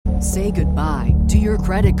Say goodbye to your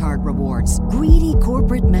credit card rewards. Greedy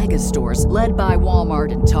corporate mega stores, led by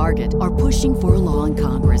Walmart and Target, are pushing for a law in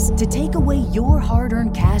Congress to take away your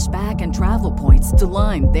hard-earned cash back and travel points to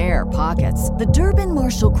line their pockets. The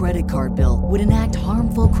Durbin-Marshall credit card bill would enact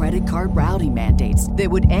harmful credit card routing mandates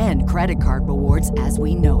that would end credit card rewards as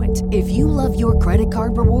we know it. If you love your credit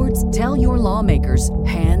card rewards, tell your lawmakers,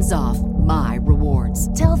 hands off my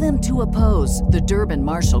rewards. Tell them to oppose the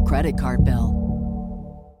Durbin-Marshall credit card bill.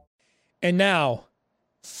 And now,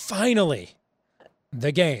 finally,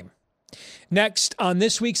 the game. Next on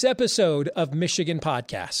this week's episode of Michigan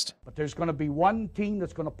Podcast. But there's going to be one team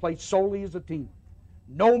that's going to play solely as a team.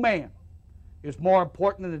 No man is more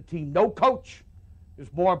important than the team. No coach is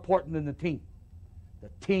more important than the team. The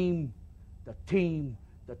team, the team,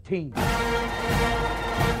 the team. Looks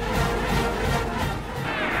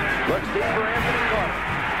deep for Anthony Clark.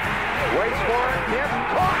 Waits for it. Hit.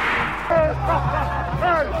 Caught.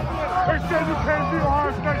 They said you can't be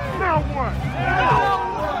Ohio State. Now what?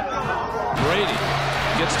 Brady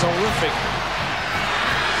gets terrific.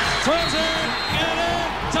 Throws it. Get it.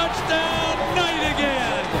 Touchdown. Knight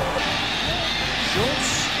again.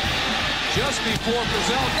 Schultz just before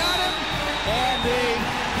Brazil got him. And a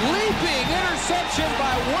leaping interception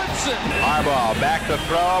by Woodson. Harbaugh back to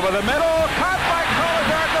throw over the middle. Caught by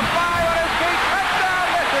Collier at the 5 on his feet. Touchdown,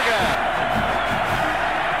 Michigan.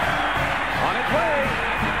 On its way.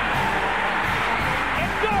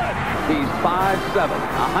 It's good. He's 5'7",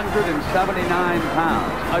 179 pounds,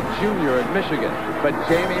 a junior at Michigan. But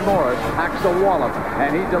Jamie Morris packs a wallop,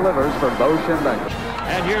 and he delivers for Bo Schembechler.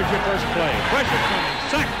 And here's your first play. Pressure coming.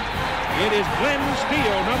 Sack. It is Glenn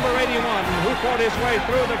Steele, number 81, who fought his way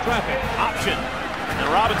through the traffic. Option. And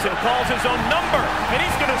Robinson calls his own number, and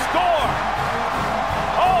he's going to score.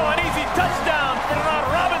 Oh, an easy touchdown for Denard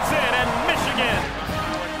Robinson and Michigan.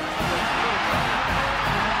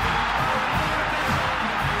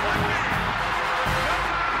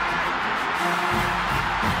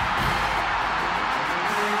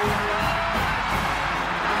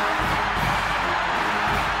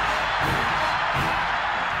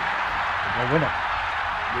 Win it.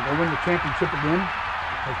 We're going to win the championship again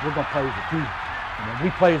because we're going to play as a team. And when we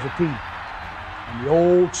play as a team and the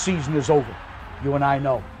old season is over, you and I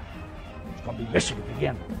know it's going to be Michigan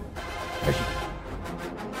again. Michigan.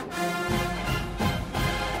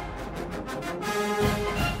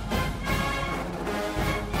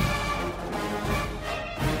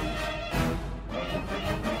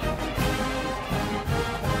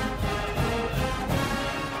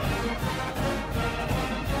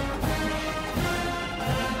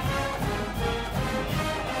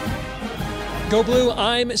 Go Blue,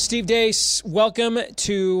 I'm Steve Deace. Welcome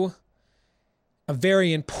to a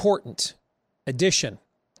very important edition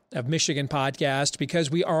of Michigan Podcast because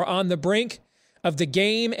we are on the brink of the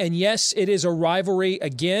game. And yes, it is a rivalry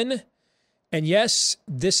again. And yes,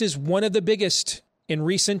 this is one of the biggest in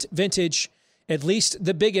recent vintage, at least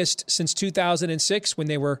the biggest since 2006 when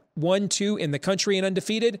they were 1-2 in the country and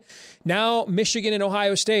undefeated. Now Michigan and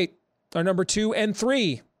Ohio State are number 2 and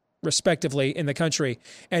 3 respectively in the country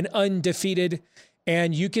and undefeated.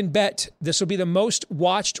 And you can bet this will be the most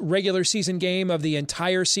watched regular season game of the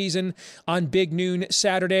entire season on Big Noon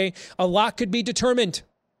Saturday. A lot could be determined.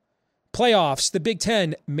 Playoffs, the Big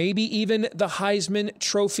Ten, maybe even the Heisman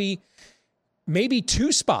Trophy, maybe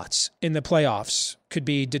 2 spots in the playoffs could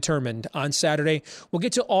be determined on Saturday. We'll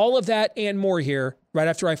get to all of that and more here right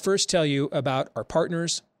after I first tell you about our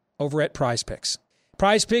partners over at Prize Picks.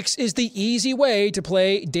 Prize Picks is the easy way to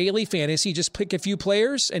play daily fantasy. Just pick a few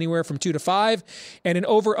players, anywhere from 2 to 5, and an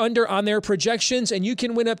over-under on their projections, and you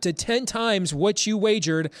can win up to 10 times what you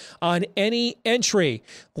wagered on any entry.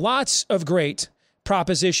 Lots of great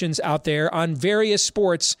propositions out there on various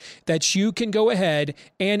sports that you can go ahead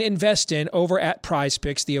and invest in over at Prize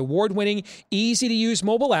Picks, the award-winning, easy-to-use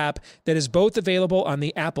mobile app that is both available on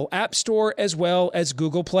the Apple App Store as well as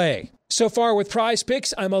Google Play. So far with Prize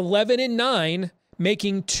Picks, I'm 11-9,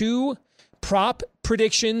 making 2 prop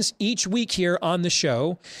predictions each week here on the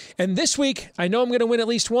show. And this week, I know I'm going to win at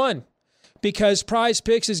least one because Prize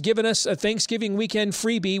Picks has given us a Thanksgiving weekend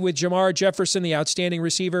freebie with Jamar Jefferson, the outstanding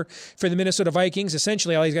receiver for the Minnesota Vikings.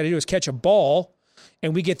 Essentially, all he's got to do is catch a ball,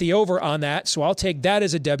 and we get the over on that. So I'll take that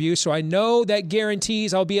as a W. So I know that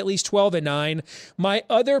guarantees I'll be at least 12-9. My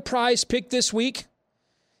other prize pick this week,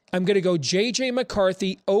 I'm going to go J.J.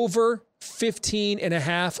 McCarthy over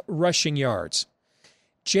 15.5 rushing yards.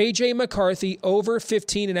 J.J. McCarthy over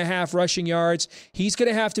 15.5 rushing yards. He's going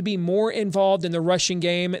to have to be more involved in the rushing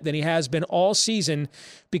game than he has been all season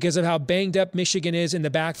because of how banged up Michigan is in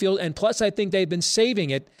the backfield. And plus, I think they've been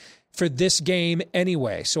saving it for this game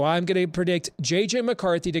anyway. So I'm going to predict J.J.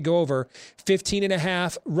 McCarthy to go over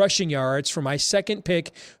 15.5 rushing yards for my second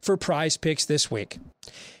pick for Prize Picks this week.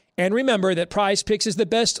 And remember that Prize Picks is the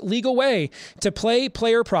best legal way to play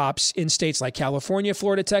player props in states like California,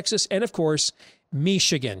 Florida, Texas, and of course,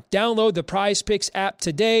 Michigan. Download the Prize Picks app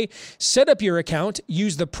today. Set up your account.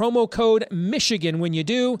 Use the promo code Michigan when you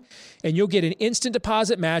do, and you'll get an instant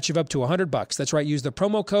deposit match of up to $100. That's right. Use the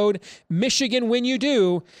promo code Michigan when you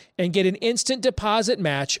do, and get an instant deposit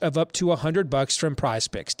match of up to $100 from Prize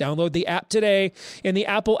Picks. Download the app today in the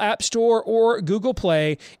Apple App Store or Google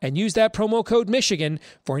Play, and use that promo code Michigan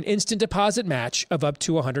for an instant deposit match of up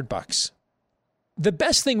to $100. The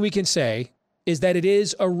best thing we can say is that it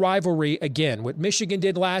is a rivalry again. What Michigan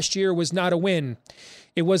did last year was not a win.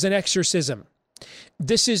 It was an exorcism.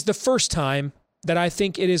 This is the first time that I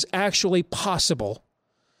think it is actually possible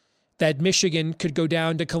that Michigan could go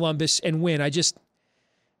down to Columbus and win.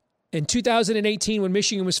 In 2018, when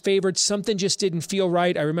Michigan was favored, something just didn't feel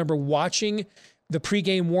right. I remember watching the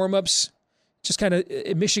pregame warmups.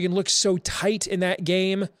 Michigan looked so tight in that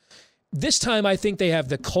game. This time, I think they have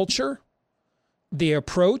the culture, the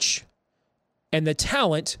approach, and the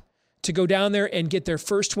talent to go down there and get their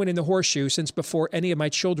first win in the Horseshoe since before any of my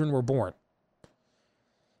children were born.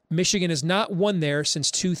 Michigan has not won there since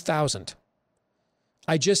 2000.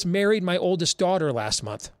 I just married my oldest daughter last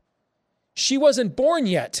month. She wasn't born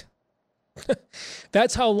yet.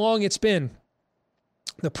 That's how long it's been.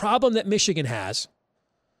 The problem that Michigan has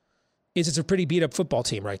is it's a pretty beat-up football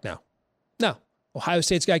team right now. Now, Ohio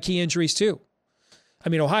State's got key injuries too. I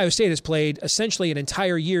mean, Ohio State has played essentially an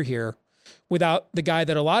entire year here without the guy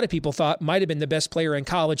that a lot of people thought might have been the best player in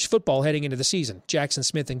college football heading into the season, Jackson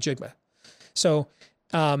Smith-Njigba. So,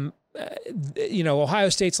 Ohio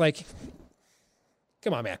State's like,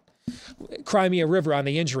 come on, man. Cry me a river on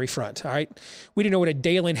the injury front, all right? We didn't know what a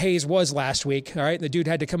Dalen Hayes was last week, all right? The dude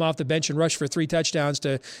had to come off the bench and rush for 3 touchdowns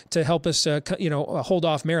to help us, hold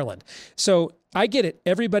off Maryland. So I get it.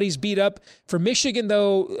 Everybody's beat up. For Michigan,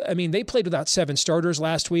 though, I mean, they played without 7 starters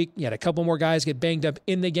last week. You had a couple more guys get banged up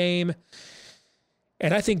in the game.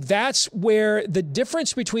 And I think that's where the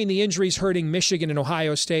difference between the injuries hurting Michigan and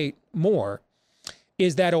Ohio State more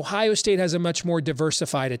is that Ohio State has a much more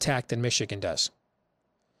diversified attack than Michigan does.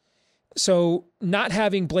 So not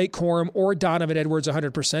having Blake Corum or Donovan Edwards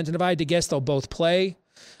 100%, and if I had to guess, they'll both play.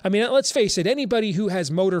 I mean, let's face it, anybody who has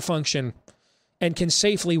motor function and can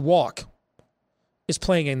safely walk is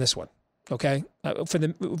playing in this one, okay, for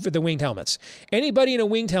the winged helmets. Anybody in a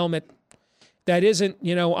winged helmet that isn't,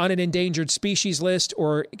 on an endangered species list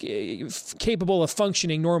or capable of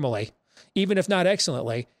functioning normally, even if not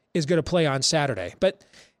excellently, is going to play on Saturday. But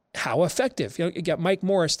how effective? You got Mike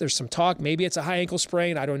Morris. There's some talk. Maybe it's a high ankle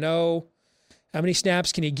sprain. I don't know. How many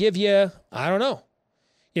snaps can he give you? I don't know.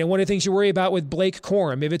 One of the things you worry about with Blake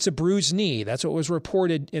Corum, if it's a bruised knee, that's what was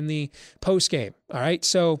reported in the postgame. All right.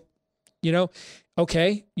 So,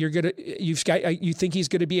 okay, you think he's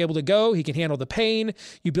going to be able to go. He can handle the pain.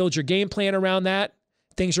 You build your game plan around that.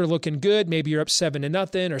 Things are looking good. Maybe you're up 7-0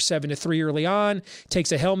 or 7-3 early on.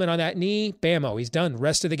 Takes a helmet on that knee. Bammo, he's done.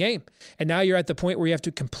 Rest of the game. And now you're at the point where you have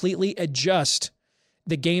to completely adjust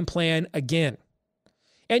the game plan again.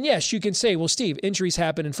 And yes, you can say, well, Steve, injuries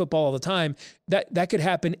happen in football all the time. That could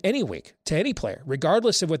happen any week to any player,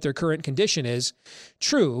 regardless of what their current condition is.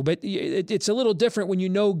 True, but it's a little different when you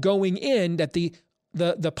know going in that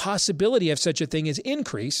the possibility of such a thing is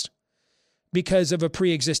increased because of a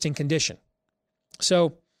pre-existing condition.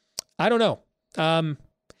 So I don't know.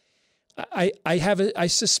 I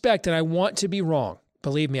suspect, and I want to be wrong.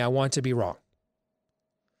 Believe me, I want to be wrong.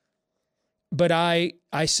 But I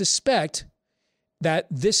suspect that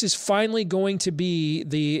this is finally going to be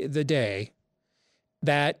the day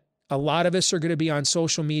that a lot of us are going to be on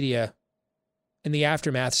social media in the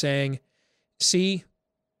aftermath saying, see,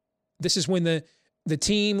 this is when the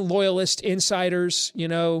team loyalist insiders,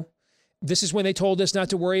 this is when they told us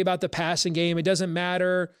not to worry about the passing game. It doesn't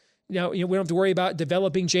matter. We don't have to worry about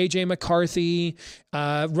developing J.J. McCarthy.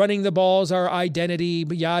 Running the ball is our identity,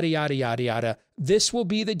 yada, yada, yada, yada. This will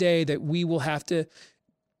be the day that we will have to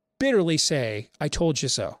bitterly say, I told you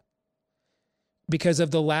so, because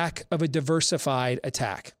of the lack of a diversified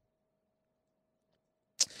attack.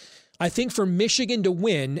 I think for Michigan to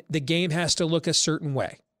win, the game has to look a certain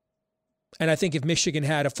way. And I think if Michigan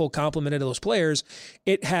had a full complement of those players,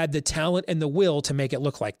 it had the talent and the will to make it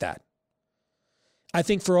look like that. I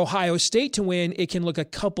think for Ohio State to win, it can look a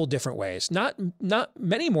couple different ways. Not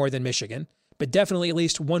many more than Michigan, but definitely at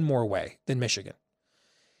least one more way than Michigan.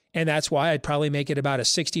 And that's why I'd probably make it about a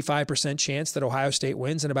 65% chance that Ohio State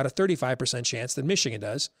wins and about a 35% chance that Michigan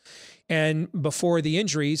does. And before the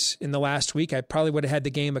injuries in the last week, I probably would have had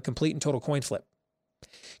the game a complete and total coin flip.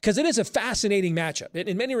 Because it is a fascinating matchup.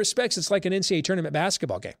 In many respects, it's like an NCAA tournament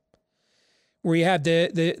basketball game where you have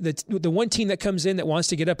the one team that comes in that wants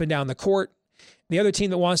to get up and down the court, the other team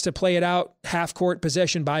that wants to play it out half court,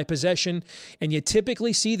 possession by possession. And you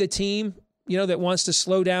typically see the team, that wants to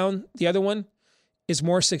slow down the other one is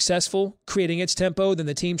more successful creating its tempo than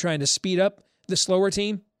the team trying to speed up the slower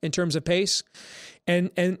team in terms of pace. And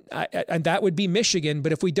that would be Michigan.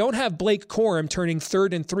 But if we don't have Blake Corum turning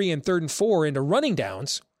 3rd and 3 and 3rd and 4 into running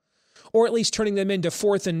downs, or at least turning them into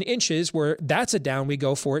 4th and inches where that's a down, we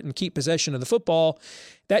go for it and keep possession of the football,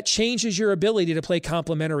 that changes your ability to play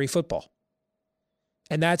complementary football.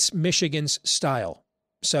 And that's Michigan's style.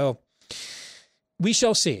 So we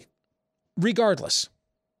shall see. Regardless,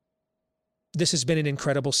 this has been an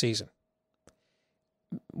incredible season.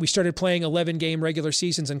 We started playing 11-game regular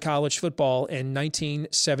seasons in college football in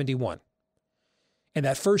 1971. And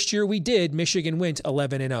that first year we did, Michigan went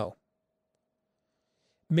 11-0.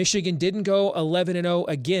 Michigan didn't go 11-0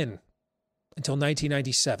 again until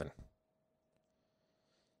 1997.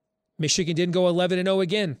 Michigan didn't go 11-0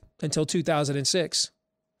 again until 2006.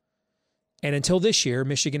 And until this year,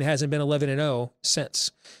 Michigan hasn't been 11-0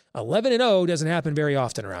 since. 11-0 doesn't happen very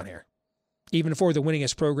often around here, even for the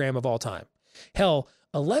winningest program of all time. Hell,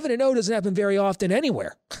 11-0 doesn't happen very often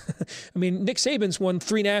anywhere. I mean, Nick Saban's won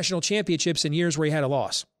 3 national championships in years where he had a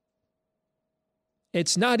loss.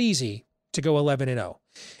 It's not easy to go 11-0.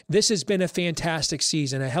 This has been a fantastic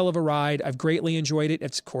season, a hell of a ride. I've greatly enjoyed it.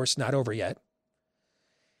 It's, of course, not over yet.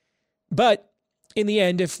 But in the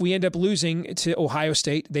end, if we end up losing to Ohio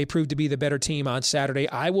State, they proved to be the better team on Saturday,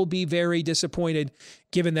 I will be very disappointed,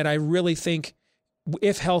 given that I really think,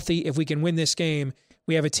 if healthy, if we can win this game,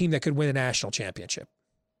 we have a team that could win a national championship.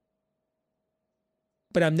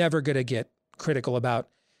 But I'm never going to get critical about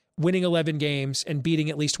winning 11 games and beating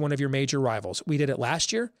at least one of your major rivals. We did it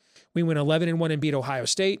last year. We went 11-1 and beat Ohio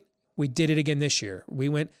State. We did it again this year. We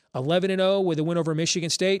went 11-0 with a win over Michigan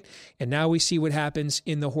State, and now we see what happens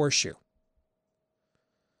in the horseshoe.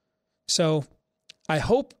 So I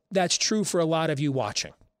hope that's true for a lot of you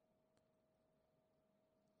watching.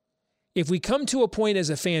 If we come to a point as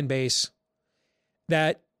a fan base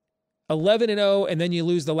that 11-0 and then you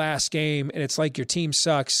lose the last game and it's like your team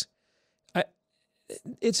sucks,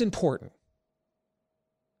 it's important.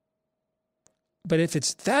 But if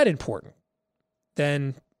it's that important,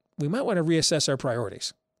 then we might want to reassess our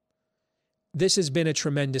priorities. This has been a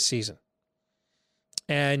tremendous season.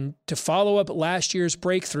 And to follow up last year's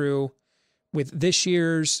breakthrough with this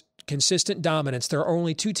year's consistent dominance, there are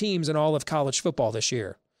only 2 teams in all of college football this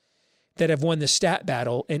year that have won the stat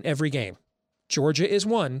battle in every game. Georgia is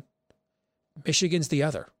one, Michigan's the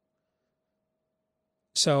other.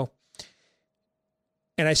 So,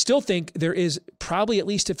 and I still think there is probably at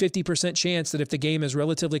least a 50% chance that if the game is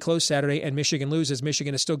relatively close Saturday and Michigan loses,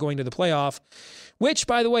 Michigan is still going to the playoff, which,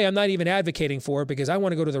 by the way, I'm not even advocating for because I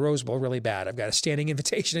want to go to the Rose Bowl really bad. I've got a standing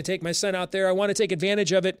invitation to take my son out there. I want to take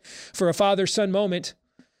advantage of it for a father-son moment.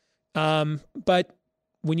 But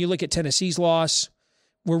when you look at Tennessee's loss,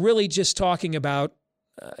 we're really just talking about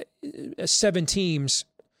 7 teams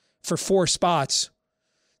for 4 spots,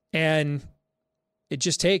 and it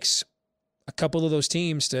just takes a couple of those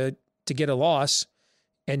teams to get a loss,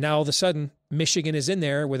 and now all of a sudden Michigan is in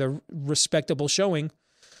there with a respectable showing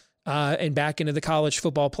and back into the college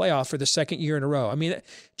football playoff for the second year in a row. I mean,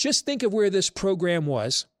 just think of where this program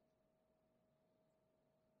was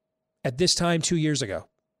at this time 2 years ago.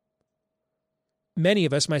 Many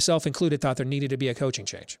of us, myself included, thought there needed to be a coaching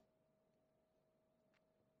change.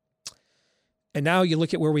 And now you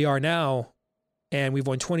look at where we are now, and we've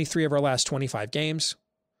won 23 of our last 25 games.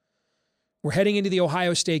 We're heading into the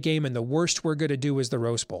Ohio State game, and the worst we're going to do is the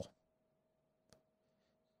Rose Bowl.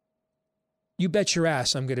 You bet your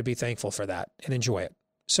ass I'm going to be thankful for that and enjoy it.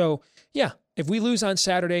 So, yeah, if we lose on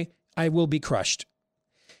Saturday, I will be crushed.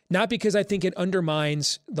 Not because I think it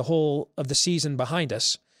undermines the whole of the season behind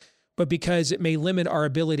us, but because it may limit our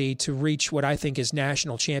ability to reach what I think is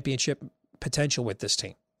national championship potential with this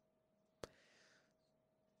team.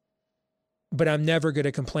 But I'm never going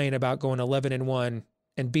to complain about going 11-1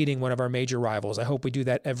 and beating one of our major rivals. I hope we do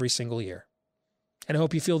that every single year. And I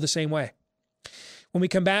hope you feel the same way. When we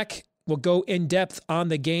come back, we'll go in depth on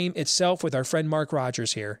the game itself with our friend Mark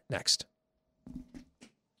Rogers here next.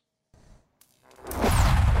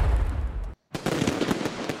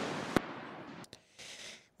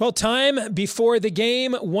 Well, time before the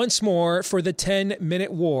game once more for the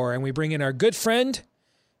 10-minute war. And we bring in our good friend,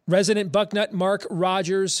 Resident Bucknut Mark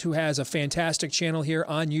Rogers, who has a fantastic channel here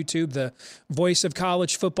on YouTube, the voice of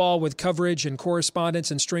college football with coverage and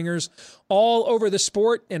correspondence and stringers all over the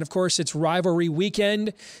sport. And, of course, it's rivalry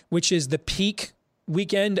weekend, which is the peak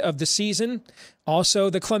weekend of the season. Also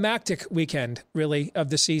the climactic weekend, really, of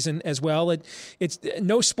the season as well. It's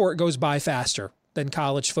no sport goes by faster than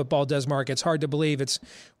college football does, Mark. It's hard to believe it's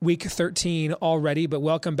week 13 already, but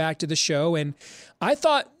welcome back to the show. And I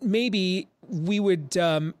thought maybe we would,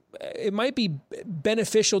 it might be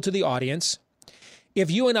beneficial to the audience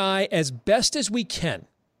if you and I, as best as we can,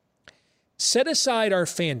 set aside our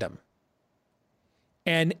fandom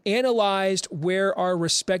and analyzed where our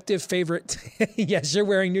respective favorite, yes, you're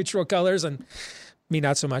wearing neutral colors and me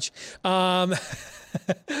not so much. But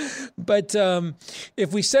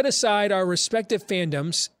if we set aside our respective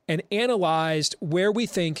fandoms and analyzed where we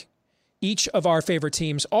think each of our favorite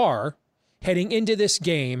teams are heading into this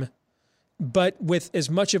game, but with as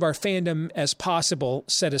much of our fandom as possible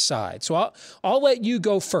set aside. So I'll let you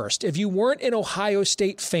go first. If you weren't an Ohio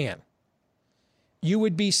State fan, you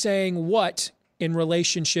would be saying what in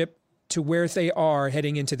relationship to where they are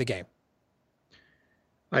heading into the game?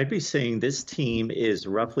 I'd be saying this team is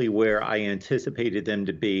roughly where I anticipated them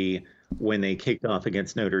to be when they kicked off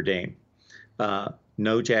against Notre Dame.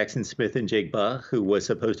 No Jackson Smith and Jigba, who was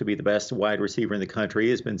supposed to be the best wide receiver in the country,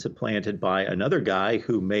 has been supplanted by another guy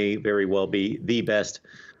who may very well be the best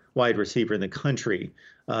wide receiver in the country.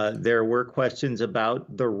 There were questions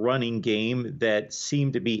about the running game that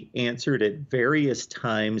seemed to be answered at various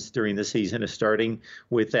times during the season, starting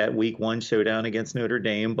with that week 1 showdown against Notre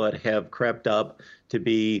Dame, but have crept up to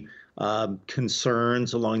be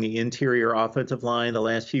concerns along the interior offensive line the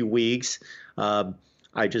last few weeks.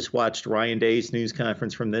 I just watched Ryan Day's news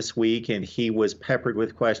conference from this week, and he was peppered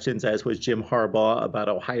with questions, as was Jim Harbaugh, about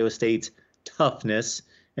Ohio State's toughness.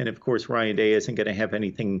 And, of course, Ryan Day isn't going to have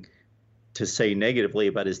anything to say negatively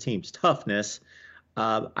about his team's toughness.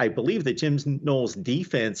 I believe that Jim Knowles'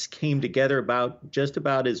 defense came together just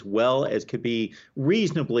about as well as could be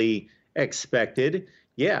reasonably expected.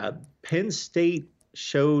 Yeah, Penn State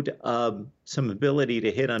showed some ability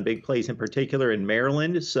to hit on big plays, in particular in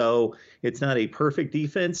Maryland. So it's not a perfect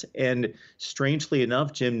defense. And strangely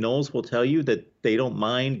enough, Jim Knowles will tell you that they don't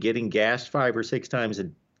mind getting gashed 5 or 6 times a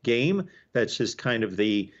game. That's just kind of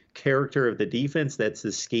the character of the defense. That's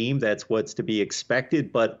the scheme. That's what's to be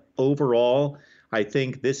expected. But overall, I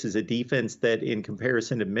think this is a defense that, in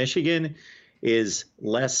comparison to Michigan, is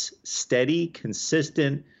less steady,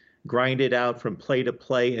 consistent, grind it out from play to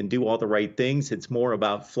play and do all the right things. It's more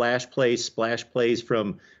about flash plays, splash plays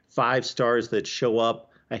from 5 stars that show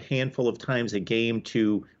up a handful of times a game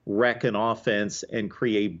to wreck an offense and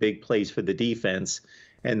create big plays for the defense.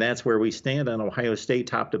 And that's where we stand on Ohio State,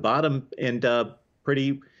 top to bottom, and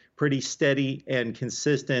pretty steady and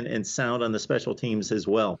consistent and sound on the special teams as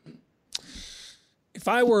well. If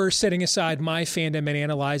I were setting aside my fandom and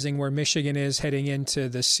analyzing where Michigan is heading into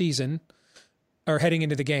the season, or heading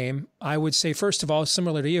into the game, I would say, first of all,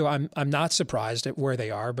 similar to you, I'm not surprised at where they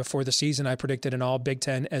are. Before the season, I predicted an all Big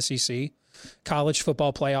Ten SEC college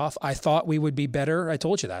football playoff. I thought we would be better. I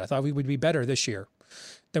told you that. I thought we would be better this year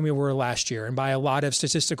than we were last year. And by a lot of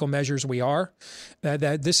statistical measures, we are.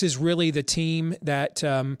 That this is really the team that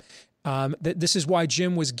this is why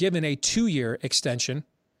Jim was given a 2-year extension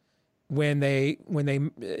when they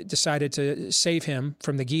decided to save him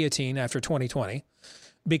from the guillotine after 2020.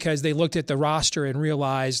 Because they looked at the roster and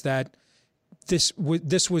realized that this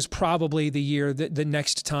was probably the year, the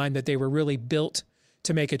next time that they were really built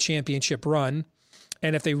to make a championship run.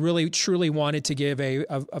 And if they really truly wanted to give a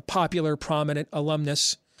popular, prominent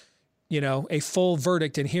alumnus, a full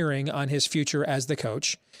verdict and hearing on his future as the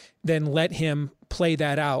coach, then let him play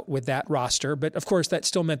that out with that roster. But of course, that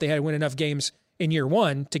still meant they had to win enough games in year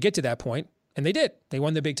 1 to get to that point. And they did. They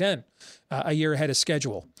won the Big Ten a year ahead of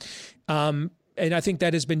schedule. And I think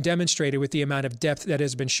that has been demonstrated with the amount of depth that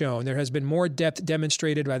has been shown. There has been more depth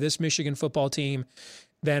demonstrated by this Michigan football team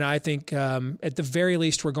than I think, at the very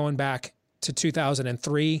least, we're going back to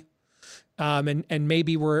 2003. And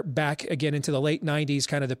maybe we're back again into the late 90s,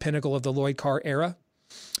 kind of the pinnacle of the Lloyd Carr era.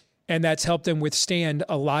 And that's helped them withstand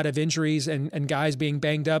a lot of injuries and guys being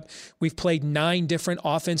banged up. We've played 9 different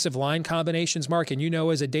offensive line combinations, Mark, and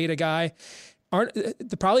as a data guy,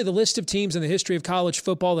 probably the list of teams in the history of college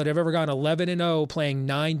football that have ever gone 11-0 playing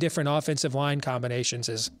 9 different offensive line combinations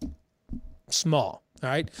is small. All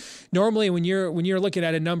right. Normally, when you're looking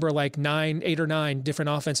at a number like 8 or 9 different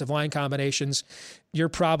offensive line combinations, you're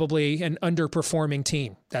probably an underperforming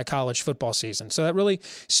team that college football season. So that really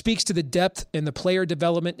speaks to the depth and the player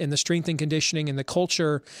development and the strength and conditioning and the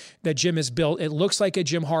culture that Jim has built. It looks like a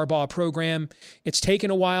Jim Harbaugh program. It's taken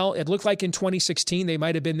a while. It looked like in 2016 they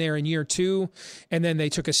might have been there in year 2, and then they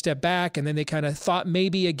took a step back, and then they kind of thought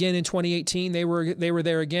maybe again in 2018 they were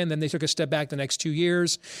there again. Then they took a step back the next 2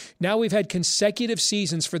 years. Now we've had consecutive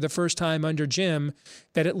seasons for the first time under Jim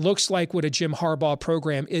that it looks like what a Jim Harbaugh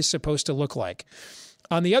program is supposed to look like.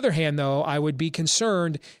 On the other hand, though, I would be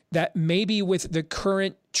concerned that maybe with the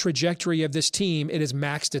current trajectory of this team, it has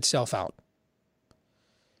maxed itself out.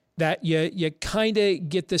 That you kind of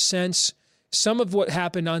get the sense some of what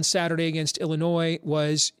happened on Saturday against Illinois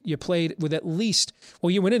was you played with at least,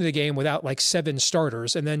 well, you went into the game without like 7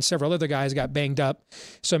 starters, and then several other guys got banged up.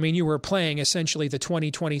 So, I mean, you were playing essentially the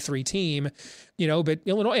 2023 team, but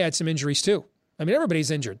Illinois had some injuries too. I mean,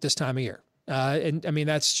 everybody's injured this time of year. And I mean,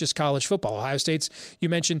 that's just college football. You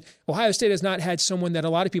mentioned Ohio State has not had someone that a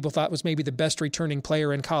lot of people thought was maybe the best returning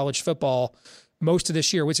player in college football most of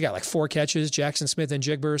this year. What's he got, like 4 catches, Jackson Smith and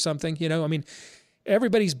Jigba or something? I mean,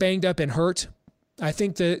 everybody's banged up and hurt. I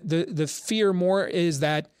think the fear more is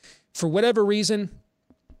that for whatever reason,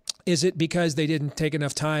 is it because they didn't take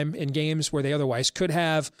enough time in games where they otherwise could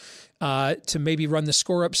have to maybe run the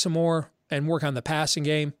score up some more and work on the passing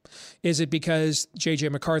game? Is it because J.J.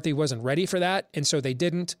 McCarthy wasn't ready for that, and so they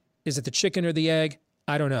didn't? Is it the chicken or the egg?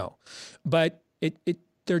 I don't know. But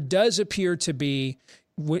there does appear to be,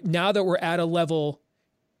 now that we're at a level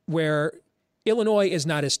where Illinois is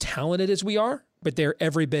not as talented as we are, but they're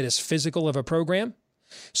every bit as physical of a program.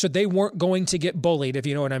 So they weren't going to get bullied, if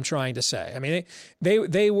you know what I'm trying to say. I mean,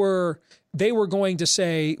 they were going to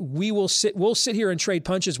say, we'll sit here and trade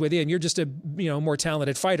punches with you, and you're just a more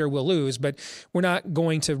talented fighter, we'll lose, but we're not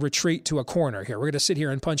going to retreat to a corner here. We're going to sit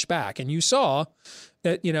here and punch back. And you saw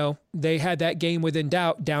that they had that game within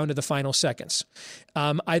doubt down to the final seconds.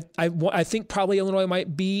 I think probably Illinois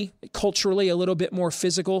might be culturally a little bit more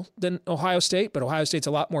physical than Ohio State, but Ohio State's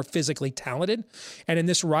a lot more physically talented. And in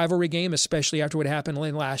this rivalry game, especially after what happened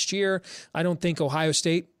last year, I don't think Ohio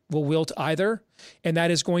State will wilt either. And that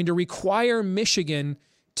is going to require Michigan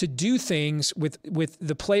to do things with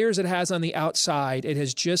the players it has on the outside. It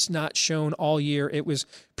has just not shown all year it was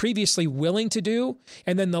previously willing to do.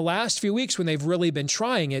 And then the last few weeks when they've really been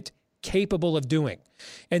trying it, capable of doing.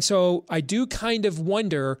 And so I do kind of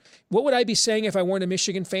wonder, what would I be saying if I weren't a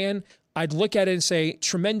Michigan fan? I'd look at it and say,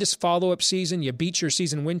 tremendous follow-up season. You beat your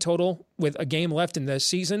season win total with a game left in the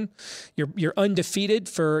season. You're undefeated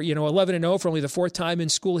for 11-0 for only the 4th time in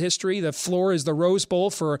school history. The floor is the Rose Bowl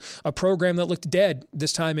for a program that looked dead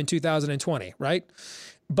this time in 2020, right?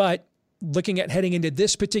 But looking at heading into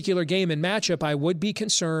this particular game and matchup, I would be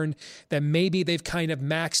concerned that maybe they've kind of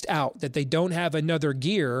maxed out, that they don't have another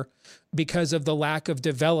gear because of the lack of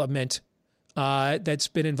development that's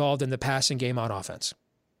been involved in the passing game on offense.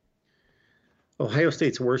 Ohio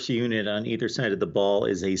State's worst unit on either side of the ball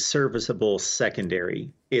is a serviceable secondary.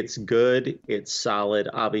 It's good. It's solid.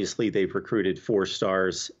 Obviously, they've recruited 4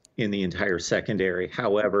 stars in the entire secondary.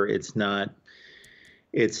 However, it's not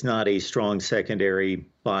a strong secondary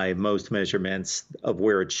by most measurements of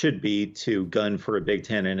where it should be to gun for a Big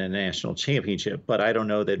Ten and a national championship. But I don't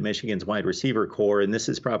know that Michigan's wide receiver core, and this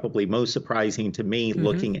is probably most surprising to me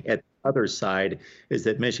looking at the other side, is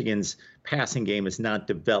that Michigan's passing game is not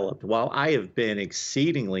developed. While I have been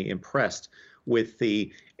exceedingly impressed with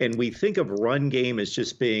and we think of run game as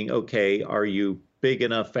just being, okay, are you big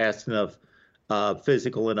enough, fast enough,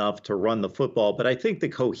 physical enough to run the football? But I think the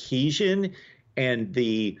cohesion and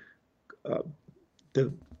the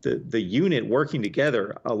unit working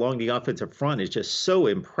together along the offensive front is just so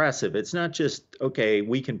impressive. It's not just, okay,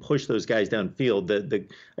 we can push those guys downfield.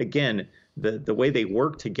 The way they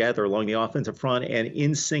work together along the offensive front and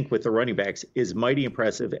in sync with the running backs is mighty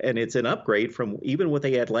impressive, and it's an upgrade from even what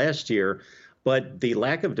they had last year. But the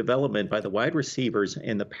lack of development by the wide receivers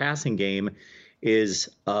in the passing game is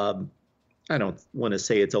I don't want to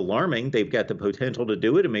say it's alarming. They've got the potential to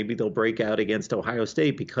do it, and maybe they'll break out against Ohio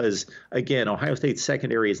State because, again, Ohio State's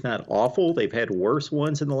secondary is not awful. They've had worse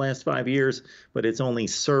ones in the last 5 years, but it's only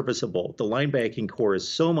serviceable. The linebacking core is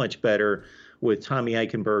so much better with Tommy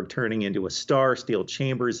Eichenberg turning into a star. Steele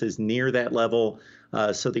Chambers is near that level.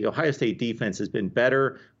 So the Ohio State defense has been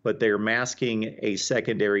better, but they're masking a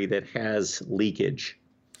secondary that has leakage.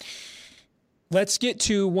 Let's get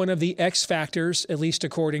to one of the X factors, at least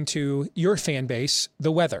according to your fan base, the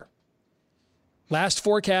weather. Last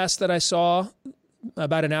forecast that I saw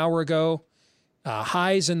about an hour ago,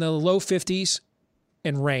 highs in the low 50s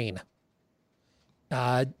and rain.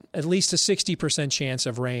 At least a 60% chance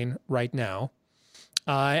of rain right now.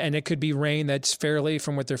 And it could be rain that's fairly,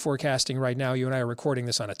 from what they're forecasting right now, you and I are recording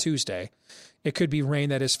this on a Tuesday, it could be rain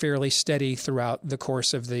that is fairly steady throughout the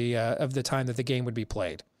course of the time that the game would be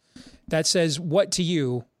played. That says what to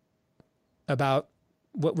you about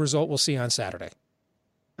what result we'll see on Saturday?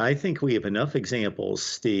 I think we have enough examples,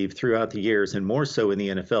 Steve, throughout the years, and more so in the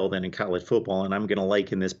NFL than in college football. And I'm going to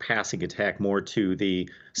liken this passing attack more to the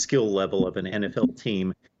skill level of an NFL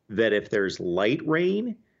team, that if there's light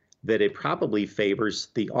rain, that it probably favors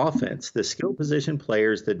the offense. The skill position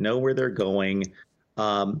players that know where they're going,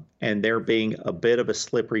 and there being a bit of a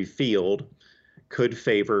slippery field, could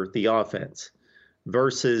favor the offense.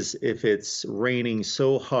 Versus if it's raining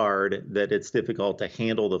so hard that it's difficult to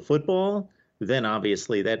handle the football, then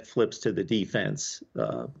obviously that flips to the defense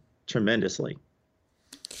tremendously.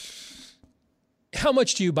 How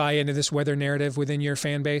much do you buy into this weather narrative within your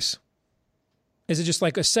fan base? Is it just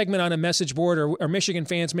like a segment on a message board, or are Michigan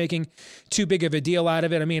fans making too big of a deal out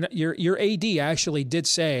of it? I mean, your AD actually did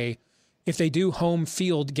say if they do home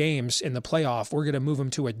field games in the playoff, we're going to move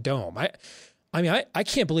them to a dome. I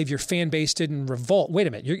can't believe your fan base didn't revolt. Wait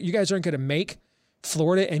a minute, you guys aren't going to make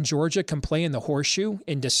Florida and Georgia come play in the Horseshoe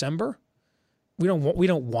in December? We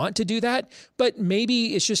don't want to do that, but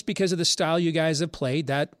maybe it's just because of the style you guys have played.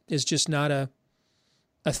 That is just not a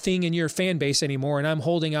thing in your fan base anymore. And I'm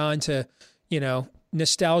holding on to,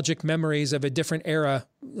 nostalgic memories of a different era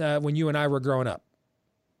when you and I were growing up.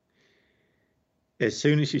 As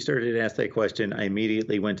soon as you started to ask that question, I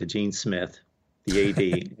immediately went to Gene Smith, the AD,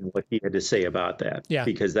 and what he had to say about that. Yeah.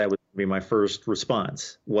 Because that would be my first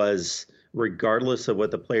response was, regardless of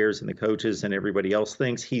what the players and the coaches and everybody else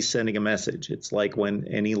thinks, he's sending a message. It's like when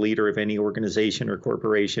any leader of any organization or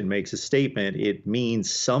corporation makes a statement, it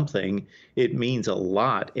means something. It means a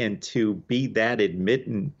lot. And to be that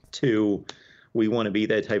admittant to, we want to be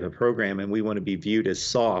that type of program and we want to be viewed as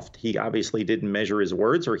soft, he obviously didn't measure his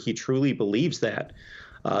words, or he truly believes that.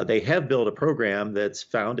 They have built a program that's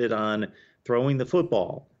founded on throwing the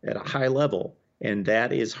football at a high level. And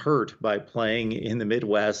that is hurt by playing in the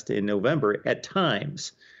Midwest in November at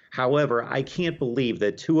times. However, I can't believe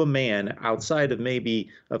that to a man, outside of maybe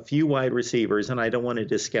a few wide receivers, and I don't want to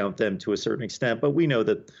discount them to a certain extent, but we know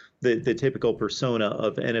that the typical persona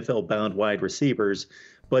of NFL-bound wide receivers,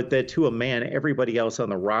 but that to a man, everybody else on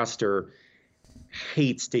the roster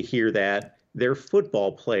hates to hear that. They're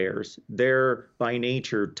football players. They're by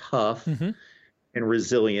nature tough. Mm-hmm. And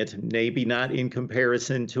resilient, maybe not in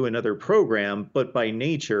comparison to another program, but by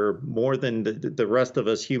nature, more than the rest of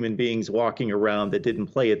us human beings walking around that didn't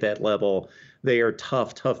play at that level. They are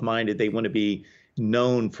tough-minded. They want to be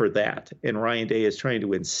known for that. And Ryan Day is trying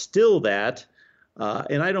to instill that.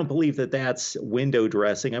 And I don't believe that that's window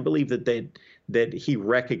dressing. I believe that he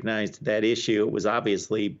recognized that issue. It was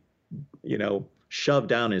obviously, shoved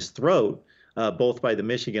down his throat, both by the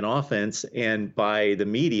Michigan offense and by the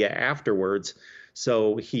media afterwards.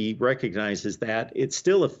 So he recognizes that it's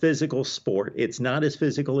still a physical sport. It's not as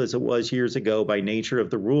physical as it was years ago by nature of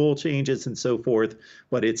the rule changes and so forth,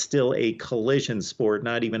 but it's still a collision sport,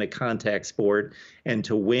 not even a contact sport. And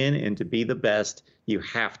to win and to be the best, you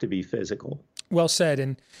have to be physical. Well said.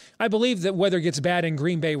 And I believe that weather gets bad in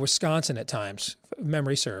Green Bay, Wisconsin at times, if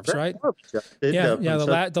memory serves, right? Yeah.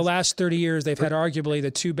 The last 30 years, they've had arguably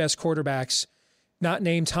the two best quarterbacks, not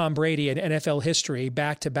named Tom Brady, in NFL history,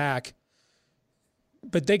 back to back.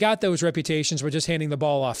 But they got those reputations for just handing the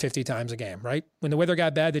ball off 50 times a game, right? When the weather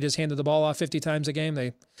got bad, they just handed the ball off 50 times a game.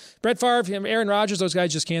 Brett Favre, Aaron Rodgers, those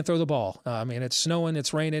guys just can't throw the ball. It's snowing,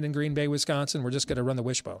 it's raining in Green Bay, Wisconsin. We're just going to run the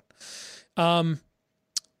wishbone.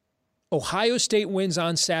 Ohio State wins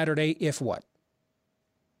on Saturday, if what?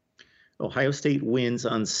 Ohio State wins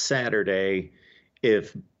on Saturday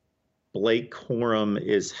if Blake Corum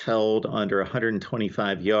is held under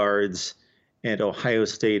 125 yards and Ohio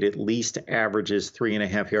State at least averages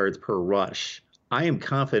 3.5 yards per rush. I am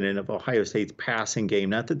confident of Ohio State's passing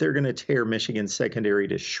game. Not that they're going to tear Michigan's secondary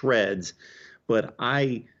to shreds, but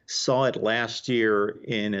I saw it last year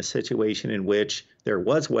in a situation in which there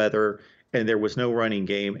was weather and there was no running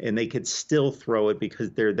game, and they could still throw it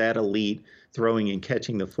because they're that elite throwing and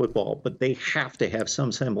catching the football. But they have to have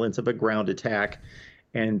some semblance of a ground attack,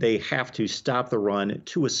 and they have to stop the run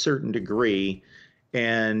to a certain degree.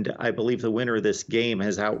 And I believe the winner of this game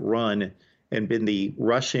has outrun and been the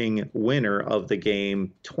rushing winner of the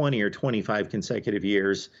game 20 or 25 consecutive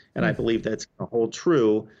years. And I believe that's going to hold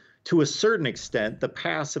true to a certain extent. The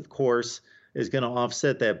pass, of course, is going to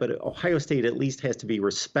offset that. But Ohio State at least has to be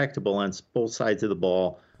respectable on both sides of the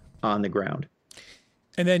ball on the ground.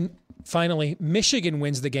 And then finally, Michigan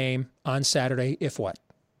wins the game on Saturday, if what?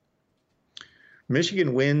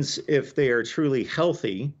 Michigan wins if they are truly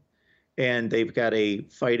healthy, and they've got a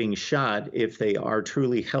fighting shot if they are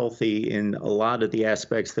truly healthy in a lot of the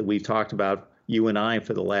aspects that we've talked about, you and I,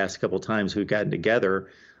 for the last couple of times we've gotten together.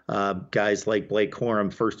 Guys like Blake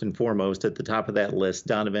Corum, first and foremost, at the top of that list,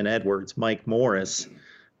 Donovan Edwards, Mike Morris,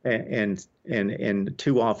 and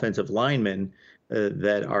two offensive linemen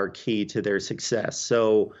that are key to their success.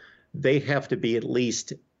 So they have to be at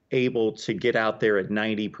least able to get out there at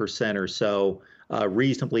 90% or so,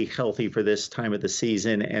 reasonably healthy for this time of the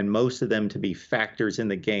season, and most of them to be factors in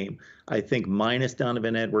the game. I think minus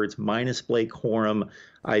Donovan Edwards, minus Blake Corum,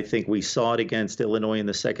 I think we saw it against Illinois in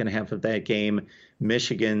the second half of that game.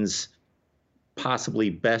 Michigan's possibly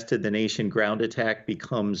best in the nation ground attack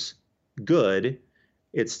becomes good.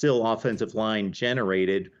 It's still offensive line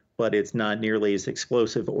generated, but it's not nearly as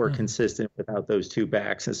explosive or consistent without those two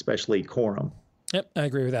backs, especially Corum. Yep, I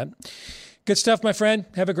agree with that. Good stuff, my friend.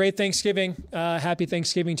 Have a great Thanksgiving. Happy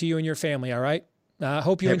Thanksgiving to you and your family, all right?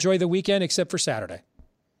 Hope you enjoy the weekend, except for Saturday.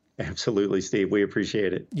 Absolutely, Steve. We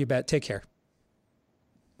appreciate it. You bet. Take care.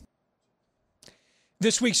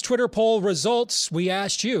 This week's Twitter poll results, we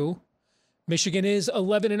asked you, Michigan is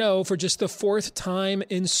 11-0 for just the fourth time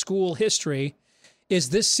in school history. Is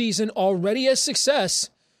this season already a success,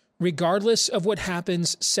 regardless of what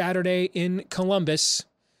happens Saturday in Columbus?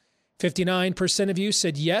 59% of you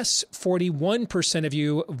said yes. 41% of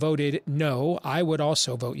you voted no. I would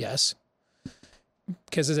also vote yes.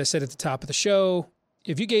 Because as I said at the top of the show,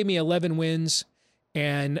 if you gave me 11 wins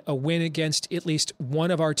and a win against at least one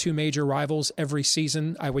of our two major rivals every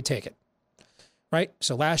season, I would take it. Right?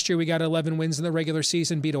 So last year we got 11 wins in the regular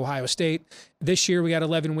season, beat Ohio State. This year we got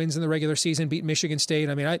 11 wins in the regular season, beat Michigan State.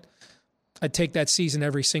 I mean, I'd take that season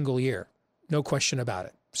every single year. No question about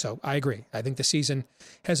it. So I agree. I think the season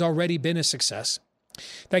has already been a success.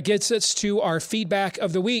 That gets us to our feedback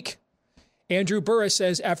of the week. Andrew Burris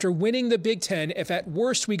says, after winning the Big Ten, if at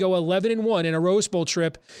worst we go 11-1 in a Rose Bowl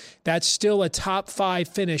trip, that's still a top 5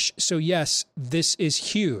 finish. So yes, this is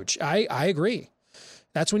huge. I agree.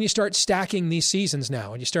 That's when you start stacking these seasons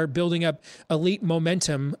now and you start building up elite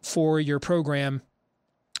momentum for your program.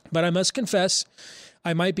 But I must confess,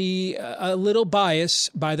 I might be a little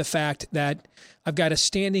biased by the fact that I've got a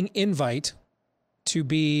standing invite to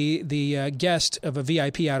be the guest of a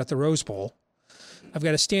VIP out at the Rose Bowl. I've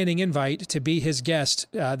got a standing invite to be his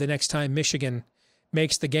guest the next time Michigan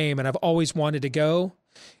makes the game, and I've always wanted to go.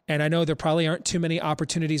 And I know there probably aren't too many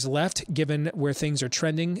opportunities left given where things are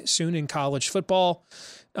trending soon in college football,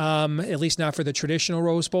 at least not for the traditional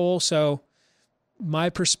Rose Bowl. So my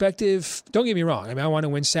perspective, don't get me wrong, I mean, I want to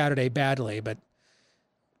win Saturday badly, but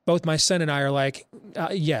both my son and I are like,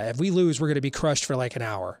 yeah, if we lose, we're going to be crushed for like an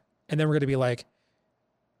hour. And then we're going to be like,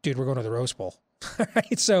 dude, we're going to the Rose Bowl.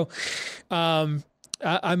 Right? So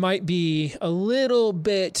I might be a little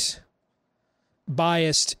bit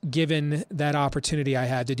biased given that opportunity I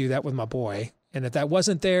had to do that with my boy. And if that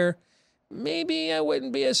wasn't there, maybe I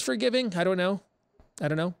wouldn't be as forgiving. I don't know.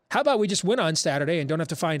 How about we just win on Saturday and don't have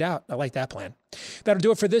to find out? I like that plan. That'll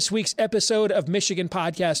do it for this week's episode of Michigan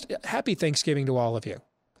Podcast. Happy Thanksgiving to all of you.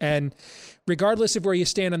 And regardless of where you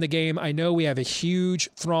stand on the game, I know we have a huge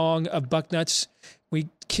throng of Bucknuts. We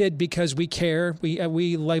kid because we care.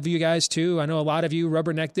 We love you guys too. I know a lot of you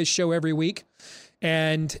rubberneck this show every week.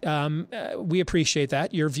 And we appreciate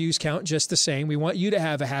that. Your views count just the same. We want you to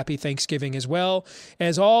have a happy Thanksgiving as well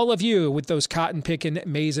as all of you with those cotton-picking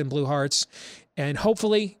maize and blue hearts. And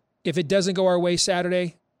hopefully, if it doesn't go our way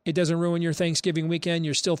Saturday, it doesn't ruin your Thanksgiving weekend.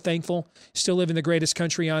 You're still thankful, still live in the greatest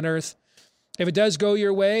country on earth. If it does go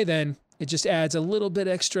your way, then it just adds a little bit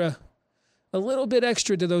extra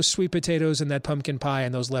to those sweet potatoes and that pumpkin pie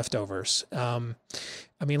and those leftovers.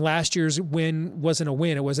 I mean, last year's win wasn't a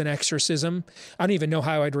win. It was an exorcism. I don't even know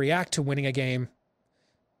how I'd react to winning a game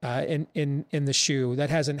in the shoe. That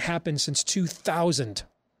hasn't happened since 2000.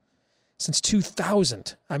 Since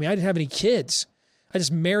 2000. I mean, I didn't have any kids. I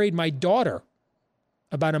just married my daughter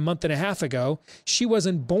about a month and a half ago. She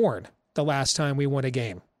wasn't born the last time we won a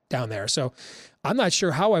game down there. So I'm not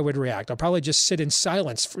sure how I would react. I'll probably just sit in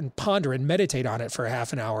silence and ponder and meditate on it for a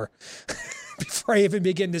half an hour before I even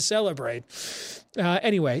begin to celebrate.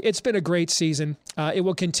 Anyway, it's been a great season. It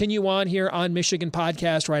will continue on here on Michigan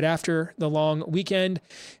Podcast right after the long weekend.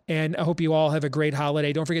 And I hope you all have a great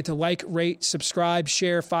holiday. Don't forget to like, rate, subscribe,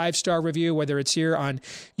 share, 5-star review, whether it's here on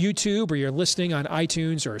YouTube or you're listening on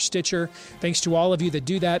iTunes or Stitcher. Thanks to all of you that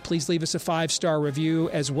do that. Please leave us a 5-star review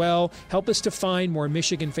as well. Help us to find more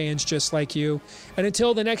Michigan fans just like you. And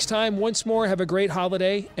until the next time, once more, have a great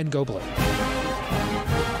holiday and go Blue.